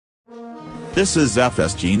This is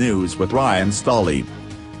FSG News with Ryan Stolle.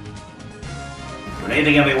 Good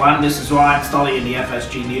evening everyone, this is Ryan Stolle in the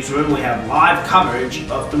FSG Newsroom. We have live coverage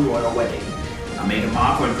of the royal wedding. Now, Meghan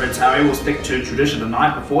Markle and Prince Harry will stick to tradition the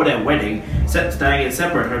night before their wedding, staying in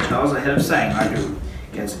separate hotels ahead of saying I do.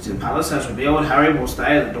 Kensington Palace has revealed Harry will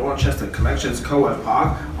stay at the Dorchester Collection's Coworth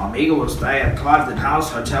Park, while Meghan will stay at Clifton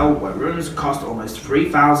House Hotel, where rooms cost almost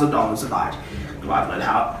 $3,000 a night.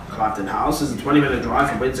 Clifton House is a 20-minute drive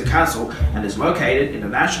from Windsor Castle and is located in the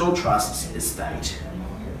National Trust's estate.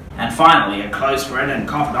 And finally, a close friend and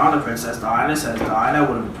confidant of Princess Diana says Diana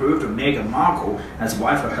would have approved of Meghan Markle as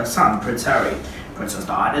wife of her son, Prince Harry. Princess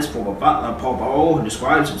Diana's former butler, Paul Bowell, who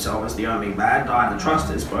describes himself as the only man Diana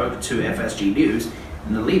trusted, spoke to FSG News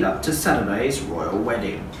in the lead-up to Saturday's royal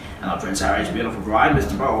wedding. And Prince Harry's beautiful bride,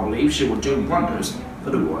 Mr. Bowell, believes she will do wonders for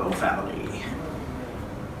the royal family.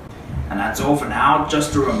 And that's all for now.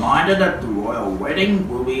 Just a reminder that the royal wedding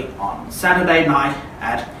will be on Saturday night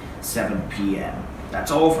at 7 p.m.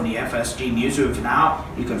 That's all from the FSG Newsroom for now.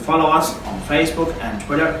 You can follow us on Facebook and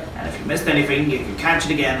Twitter, and if you missed anything, you can catch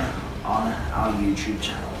it again on our YouTube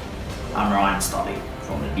channel. I'm Ryan Stolle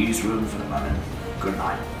from the Newsroom for the moment. Good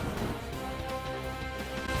night.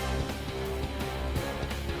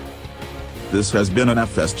 This has been an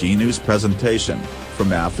FSG News presentation from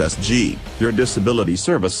FSG, your disability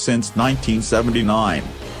service since 1979.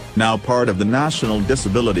 Now part of the National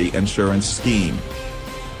Disability Insurance Scheme.